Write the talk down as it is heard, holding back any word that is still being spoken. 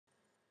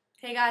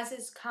Hey guys,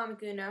 it's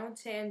Comic Uno.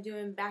 Today I'm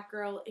doing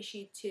Batgirl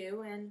issue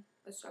 2, and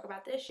let's talk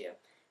about the issue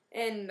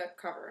and the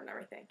cover and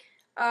everything.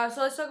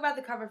 So let's talk about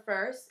the cover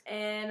first.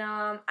 And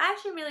I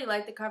actually really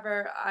like the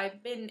cover.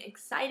 I've been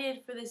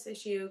excited for this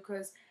issue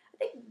because I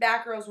think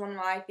Batgirl is one of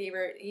my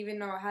favorite, even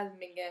though it hasn't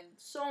been getting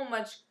so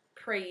much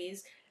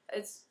praise.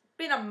 It's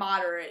been a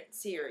moderate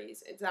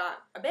series. It's not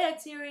a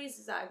bad series.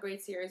 It's not a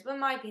great series, but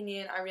in my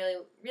opinion, I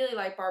really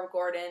like Barbara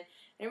Gordon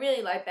and I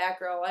really like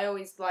Batgirl. I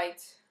always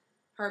liked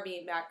her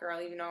being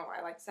Batgirl, even though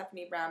I like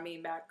Stephanie Brown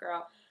being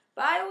Batgirl.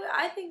 But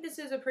I think this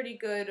is a pretty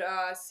good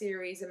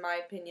series, in my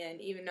opinion,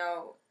 even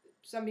though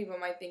some people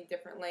might think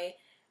differently.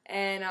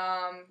 And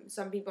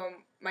some people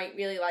might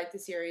really like the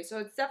series. So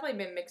it's definitely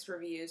been mixed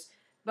reviews.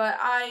 But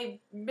I've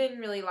been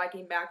really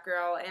liking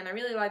Batgirl, and I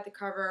really like the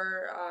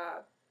cover.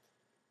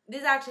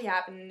 This actually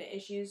happened in the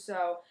issues,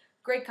 so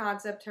great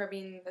concept, her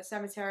being in the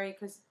cemetery,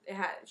 because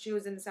she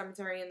was in the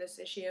cemetery in this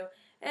issue.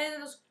 And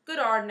it was good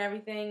art and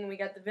everything. We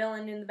got the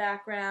villain in the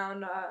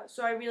background.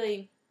 So I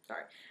really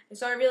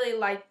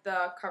liked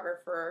the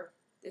cover for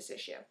this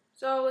issue.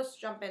 So let's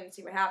jump in and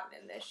see what happened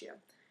in the issue.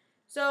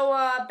 So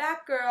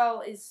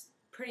Batgirl is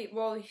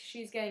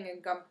she's getting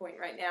a gunpoint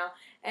right now,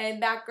 and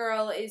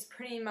Batgirl is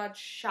pretty much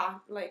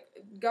shot, like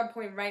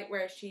gunpoint right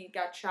where she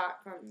got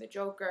shot from the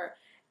Joker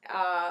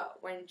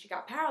when she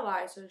got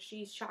paralyzed. So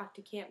she's shocked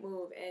she can't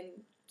move,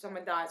 and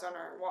someone dies on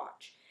her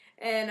watch.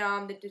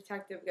 And the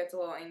detective gets a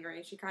little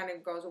angry. She kind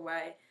of goes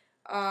away.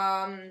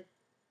 And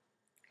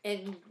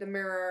the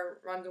mirror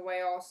runs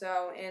away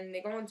also. And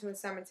they go into a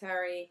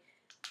cemetery,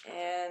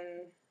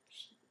 and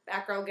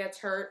Batgirl gets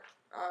hurt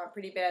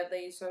pretty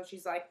badly. So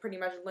she's like pretty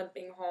much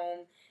limping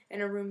home.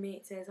 And her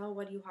roommate says, "Oh,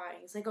 what are you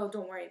hiding?" He's like, "Oh,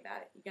 don't worry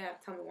about it. You're gonna have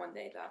to tell me one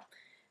day, though."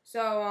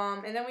 So,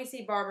 and then we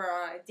see Barbara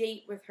on a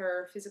date with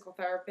her physical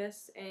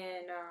therapist,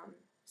 and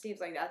seems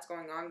like that's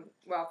going on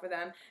well for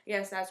them. I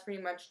guess that's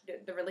pretty much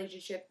the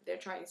relationship they're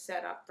trying to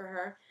set up for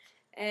her.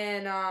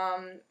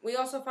 And we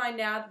also find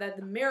out that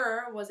the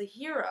Mirror was a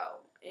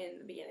hero in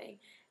the beginning,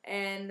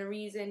 and the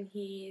reason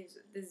he's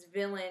this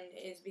villain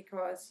is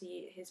because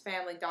his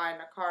family died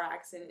in a car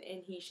accident,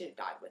 and he should have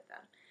died with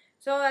them.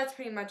 So that's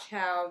pretty much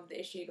how the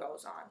issue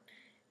goes on,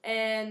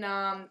 and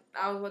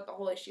that was what the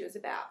whole issue is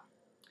about.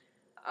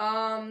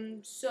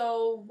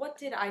 So what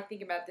did I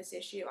think about this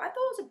issue? I thought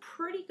it was a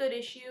pretty good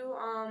issue.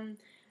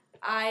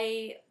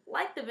 I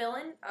like the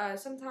villain.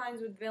 Sometimes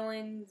with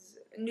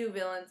new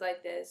villains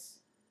like this,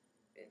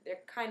 they're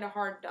kind of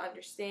hard to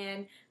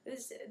understand.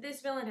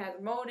 This villain has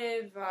a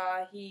motive.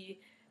 He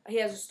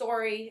has a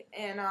story,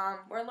 and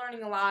we're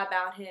learning a lot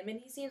about him. And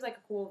he seems like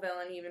a cool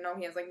villain, even though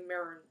he has like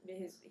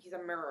he's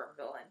a mirror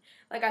villain.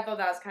 Like I thought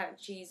that was kind of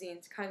cheesy and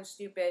it's kind of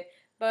stupid.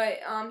 But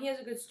he has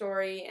a good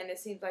story, and it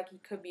seems like he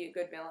could be a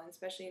good villain,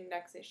 especially in the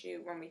next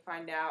issue when we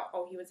find out,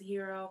 oh, he was a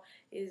hero.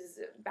 Is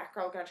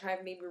Batgirl gonna try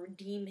to maybe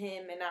redeem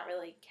him and not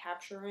really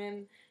capture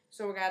him?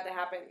 So we're gonna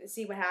have to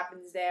see what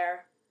happens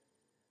there.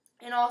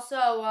 And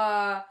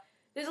also,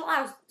 there's a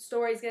lot of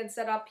stories getting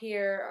set up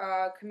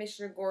here.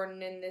 Commissioner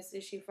Gordon in this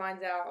issue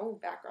finds out,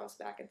 oh, Batgirl's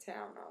back in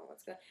town. Oh,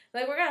 what's going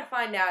like, we're going to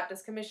find out,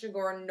 does Commissioner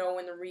Gordon know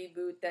in the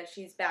reboot that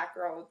she's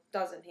Batgirl?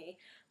 Doesn't he?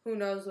 Who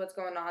knows what's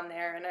going on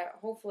there? And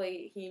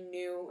hopefully he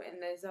knew,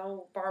 and there's,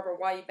 oh, Barbara,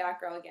 why are you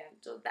Batgirl again?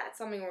 So that's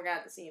something we're going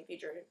to have to see in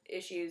future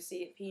issues,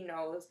 see if he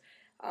knows.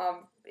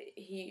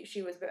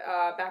 She was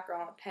Batgirl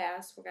in the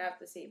past. We're going to have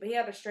to see. But he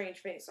had a strange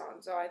face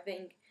on, so I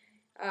think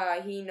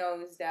he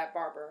knows that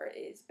Barbara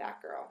is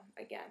Batgirl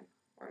again.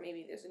 Or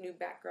maybe there's a new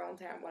Batgirl in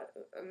town.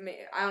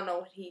 I don't know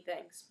what he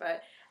thinks,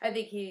 but I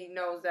think he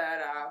knows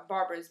that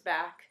Barbara's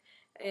back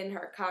in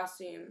her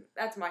costume.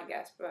 That's my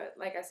guess, but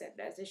like I said,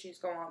 as issues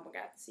go on, we're going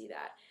to have to see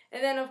that.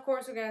 And then, of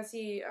course, we're going to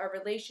see a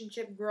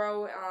relationship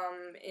grow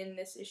in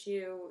this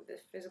issue, the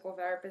physical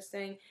therapist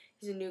thing.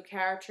 He's a new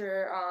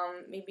character.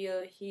 Maybe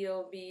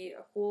he'll be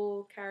a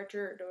cool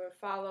character to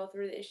follow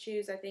through the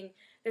issues. I think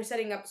they're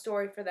setting up a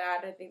story for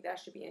that. I think that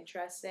should be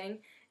interesting.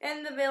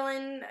 And the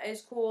villain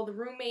is cool. The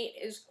roommate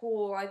is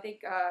cool. I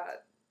think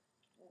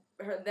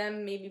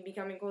them maybe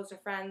becoming closer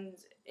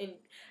friends. And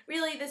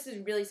really, this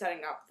is really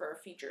setting up for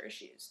future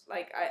issues.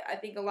 Like, I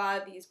think a lot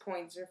of these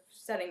points are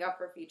setting up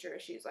for future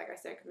issues. Like I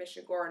said,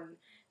 Commissioner Gordon,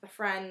 the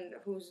friend,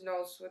 who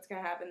knows what's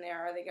going to happen there.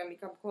 Are they going to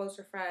become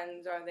closer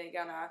friends? Are they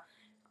going to...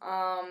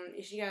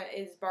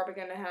 is Barbara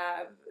gonna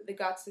have the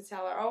guts to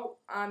tell her, oh,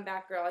 I'm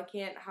Batgirl, I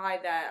can't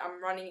hide that,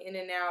 I'm running in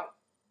and out,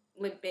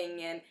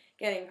 limping and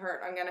getting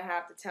hurt, I'm gonna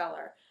have to tell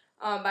her.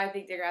 But I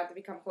think they're gonna have to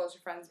become closer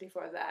friends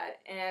before that,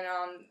 and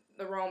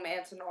the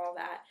romance and all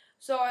that.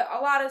 So a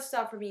lot of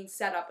stuff are being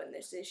set up in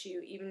this issue,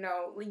 even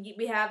though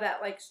we have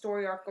that like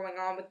story arc going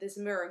on with this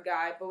mirror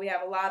guy, but we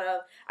have a lot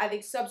of, I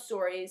think, sub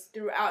stories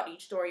throughout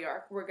each story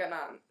arc we're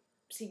gonna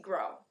see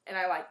grow, and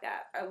I like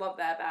that. I love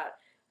that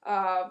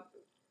about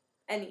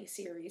any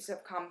series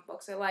of comic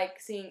books. I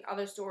like seeing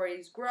other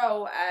stories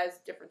grow as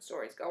different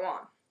stories go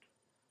on.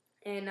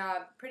 And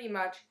pretty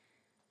much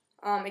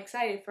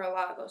excited for a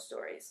lot of those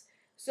stories.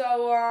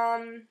 So,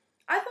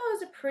 I thought it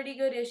was a pretty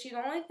good issue.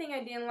 The only thing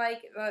I didn't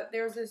like,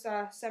 there was this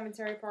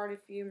cemetery part, if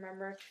you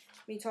remember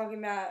me talking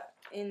about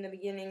in the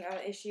beginning of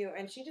the issue,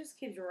 and she just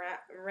keeps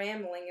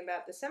rambling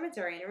about the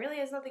cemetery, and it really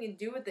has nothing to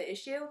do with the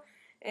issue.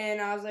 And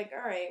I was like,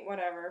 all right,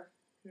 whatever.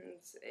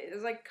 It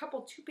was like a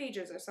couple 2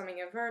 pages or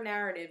something of her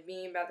narrative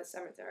being about the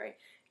cemetery.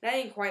 And I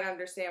didn't quite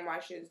understand why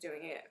she was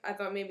doing it. I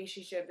thought maybe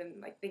she should have been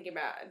like thinking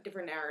about a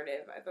different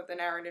narrative. I thought the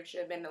narrative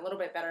should have been a little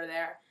bit better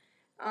there.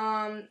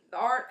 The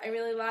art I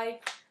really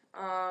like.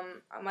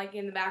 I'm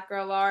liking the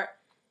Batgirl art,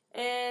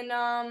 and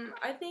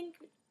I think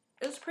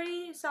it was a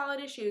pretty solid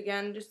issue.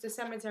 Again, just the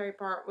cemetery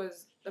part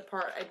was the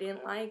part I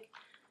didn't like.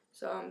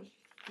 So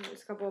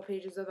there's a couple of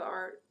pages of the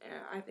art,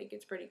 and I think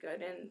it's pretty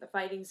good. And the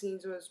fighting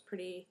scenes was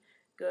pretty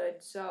good,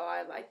 so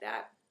I like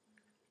that.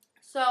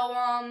 So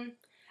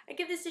I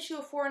give this issue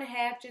a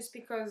 4.5 just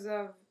because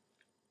of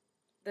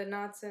the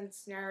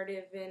nonsense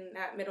narrative in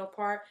that middle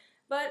part.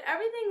 But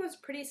everything was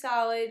pretty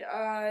solid.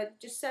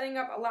 Just setting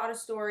up a lot of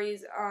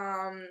stories.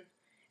 And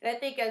I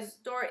think as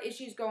story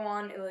issues go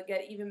on, it'll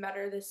get even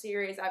better. This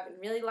series, I've been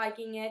really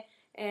liking it.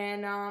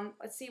 And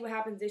let's see what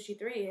happens issue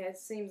 3. It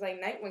seems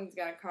like Nightwing's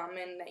gonna come,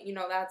 and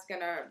that's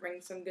gonna bring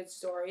some good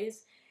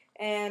stories.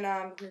 And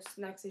this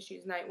next issue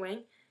is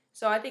Nightwing.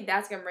 So I think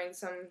that's going to bring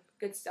some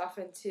good stuff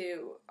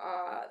into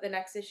the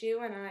next issue,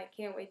 and I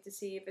can't wait to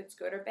see if it's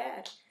good or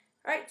bad.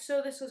 Alright,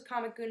 so this was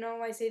Comic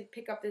Uno. I say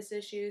pick up this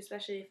issue,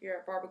 especially if you're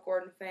a Barbara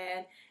Gordon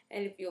fan,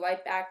 and if you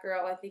like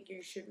Batgirl, I think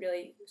you should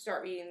really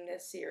start reading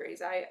this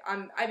series.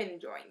 I've been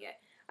enjoying it.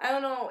 I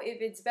don't know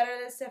if it's better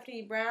than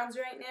Stephanie Brown's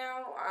right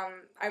now.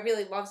 I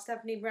really love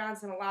Stephanie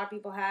Brown's, and a lot of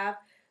people have,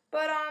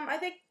 but I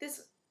think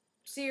this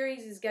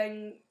series is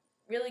getting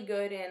really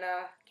good, and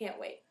can't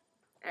wait.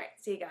 Alright,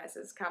 see you guys.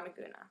 This is Comic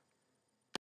Uno.